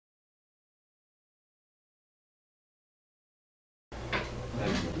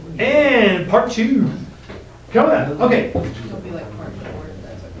And part 2. Coming up. Okay. It'll be like part 4, if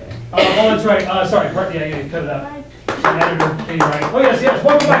that's okay. Oh, that's right. Sorry. Part, yeah, cut it out. Editor, Katie Wright. Oh, yes.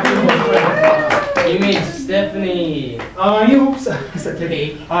 Welcome back to the You mean Stephanie? Oops. I said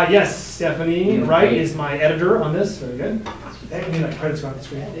Katie. Yes, Stephanie Wright is my editor on this. Very good. That can be like credits on the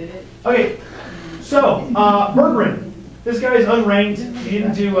screen. Okay. So, Berggren. This guy is unranked. He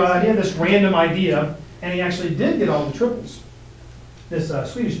didn't do. He had this random idea, and he actually did get all the triples. This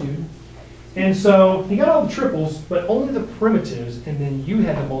Swedish dude. And so he got all the triples, but only the primitives, and then you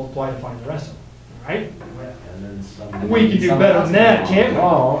had to multiply to find the rest of them. All right? We can do better than that, can't we?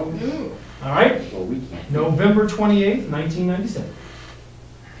 All right? Well, we can't. November 28th, 1997.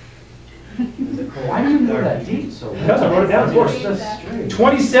 Why do you know that date so well? Because I wrote it down, of course. That's strange.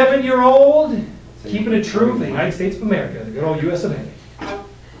 27-year-old, keeping it true for the United States of America, the good old U.S. of A.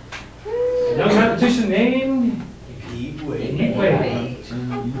 A young mathematician named Pete Wade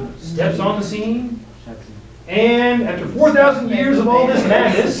steps on the scene, and after 4,000 years of all this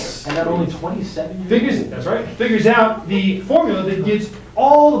madness, And that only 27 figures out the formula that gets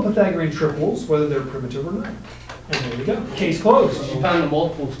all the Pythagorean triples, whether they're primitive or not. And there you go. Case closed. You found the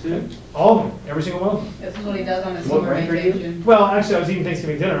multiples too? All of them. Every single one of them. This is what he does on his What summer rank are you? vacation. Well, actually, I was eating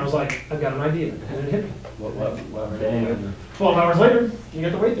Thanksgiving dinner, and I was like, I've got an idea. And it hit me. What day? 12 hours later, you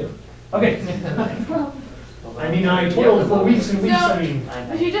got to wait there. Okay. I mean, I toiled for weeks and weeks. I mean,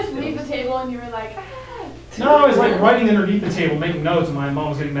 Did you just leave the table and you were like, ah? no, I was like writing underneath the table, making notes, and my mom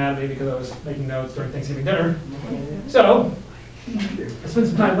was getting mad at me because I was making notes during Thanksgiving dinner. So, I spent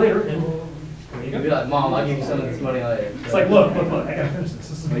some time later, and there you You'll be go. like, Mom, I'll give you some of this money later. It's like, look, I gotta finish this.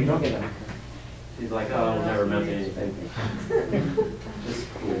 This is No, you don't get that. She's like, oh, I'll never amount to anything. Just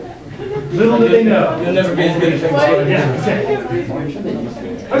cool. Little did they know. You'll never be as good as Yeah, exactly.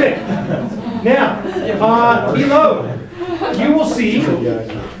 Okay, now, below, you will see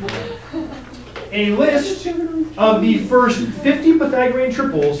a list of the first 50 Pythagorean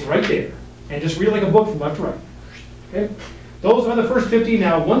triples right there. And just read like a book from left to right. Okay? Those are the first 50.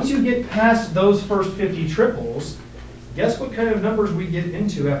 Now, once you get past those first 50 triples, guess what kind of numbers we get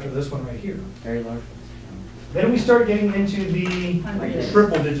into after this one right here? Very large. Then we start getting into the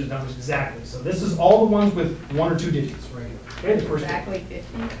triple digit numbers, exactly. So this is all the ones with 1 or 2 digits right here. Okay, the first 50. Exactly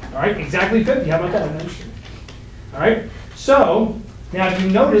 50. All right, exactly 50. How about that? Isn't that interesting? All right, so now if you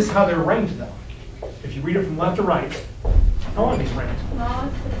notice how they're ranked though, if you read it from left to right, how are these ranked?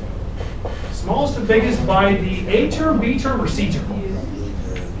 Smallest to biggest by the A term, B term, or C term?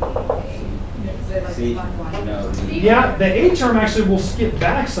 See? No. Yeah, the A term actually will skip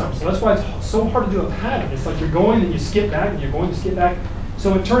back some, so that's why it's so hard to do a pattern. It's like you're going and you skip back and you're going to skip back.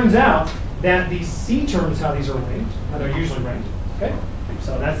 So it turns out that the C term is how these are ranked, how they're usually ranked. Okay,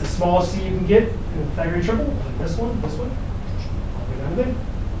 so that's the smallest C you can get in the Pythagorean triple, like this one, all the way down to there.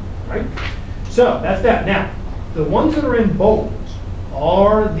 Right? So that's that. Now, the ones that are in bold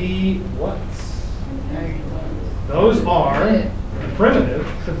are the whats? Those are primitive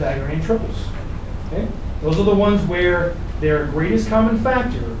Pythagorean triples. Okay? Those are the ones where their greatest common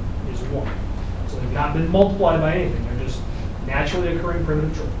factor is 1. So they've not been multiplied by anything. They're just naturally occurring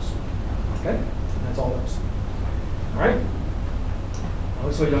primitive triples. Okay? And that's all those. All right? Oh,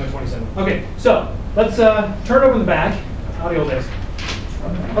 looks like you're only 27. Okay, so let's turn over the back. How the old days.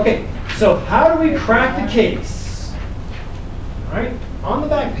 Okay, so how do we crack the case? All right, on the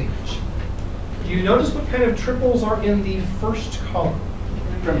back page, do you notice what kind of triples are in the first column?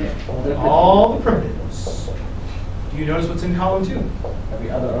 All the primitives. Do you notice what's in column 2? Every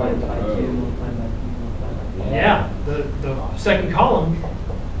other one. Yeah, the second column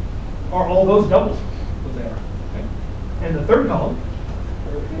are all those doubles. What they are. Okay? And the third column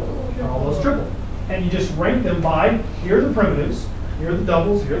are all those triples. And you just rank them by, here are the primitives, here are the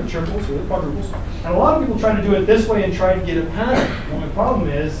doubles, here are the triples, here are the quadruples. And a lot of people try to do it this way and try to get a pattern. The only problem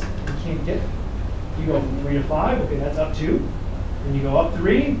is you can't get it. You go from 3 to 5, okay, that's up 2. Then you go up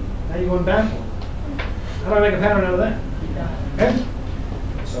 3, now you're going back 1. How do I make a pattern out of that? Okay?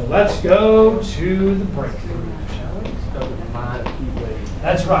 So let's go to the breakthrough, shall we? Go to the mind of Pete Wade.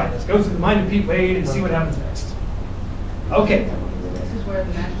 That's right. Let's go to the mind of Pete Wade and see what happens next. Okay. This is where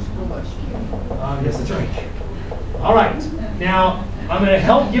the magic school bus came. Yes, that's right. All right. Now, I'm going to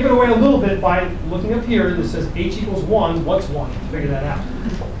help give it away a little bit by looking up here. This says h equals 1. What's 1? Figure that out.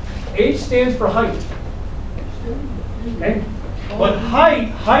 H stands for height. Okay? But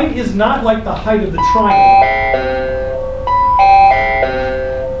height is not like the height of the triangle.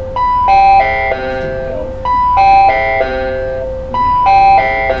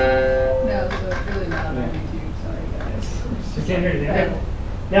 No, so it's really not on YouTube. Sorry, guys. You can't hear anything. Okay.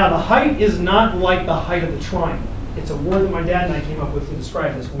 Now, the height is not like the height of the triangle. It's a word that my dad and I came up with to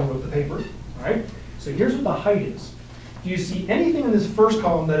describe this when we wrote the paper. All right? So here's what the height is. Do you see anything in this first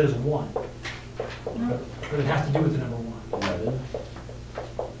column that is 1? But it has to do with the number 1.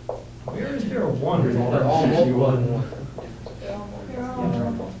 Where is there a 1? They're all multiple. Yeah.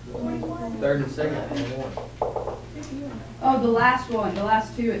 Third and second. Oh, the last one, the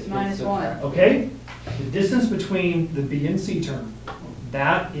last two, it's -1. Okay? The distance between the B and C term,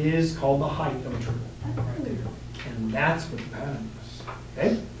 that is called the height of a triple. Right there. And that's what the pattern is.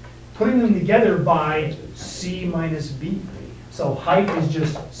 Okay? Putting them together by C minus B. So height is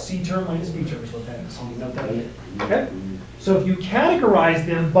just C term minus B term is what that is. So you note that in. Okay? So if you categorize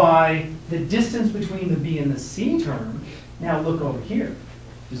them by the distance between the B and the C term, now look over here.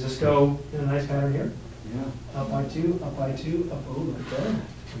 Does this go in a nice pattern here? Yeah. Up by 2, up by 2, up over right there.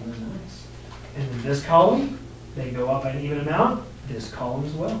 Very nice. And in this column, they go up by an even amount. This column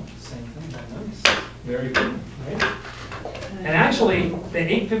as well. Same thing. Very nice. Very good. Right? And actually, the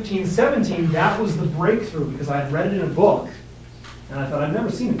 8, 15, 17, that was the breakthrough because I had read it in a book. And I thought, I've never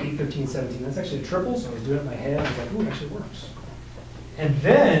seen an 8, 15, 17. That's actually a triple, so I was doing it in my head. I was like, ooh, it actually works. And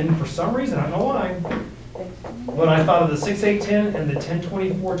then, for some reason, I don't know why, when I thought of the 6, 8, 10 and the 10,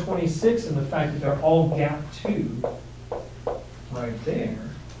 24, 26 and the fact that they're all gap 2 right there,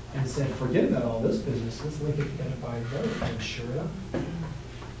 and said, forget about all this business, let's link it together by row, and sure enough.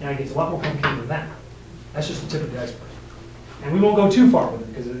 Now it gets a lot more complicated than that. That's just the tip of the iceberg. And we won't go too far with it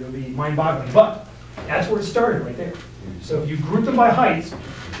because it'll be mind-boggling, but that's where it started right there. So if you group them by heights,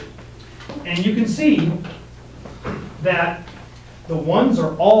 and you can see that the 1s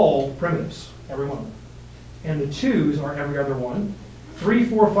are all primitives, every one of them. And the 2s are every other one. 3,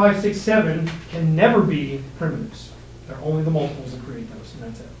 4, 5, 6, 7 can never be primitives. They're only the multiples that create those, and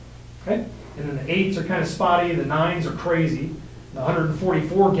that's it. Okay? And then the 8s are kind of spotty, the 9s are crazy. The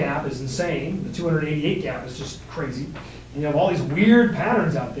 144 gap is insane. The 288 gap is just crazy. And you have all these weird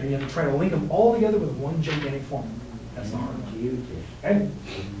patterns out there, and you have to try to link them all together with one gigantic formula. That's the hard one. Okay?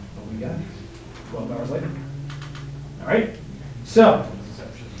 What we got? 12 hours later. All right? So,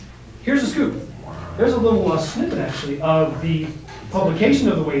 here's the scoop. There's a little snippet, actually, of the publication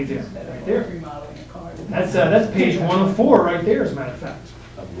of the Wade theorem right there. That's page 104 right there, as a matter of fact.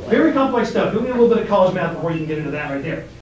 Very complex stuff. You'll need a little bit of college math before you can get into that right there.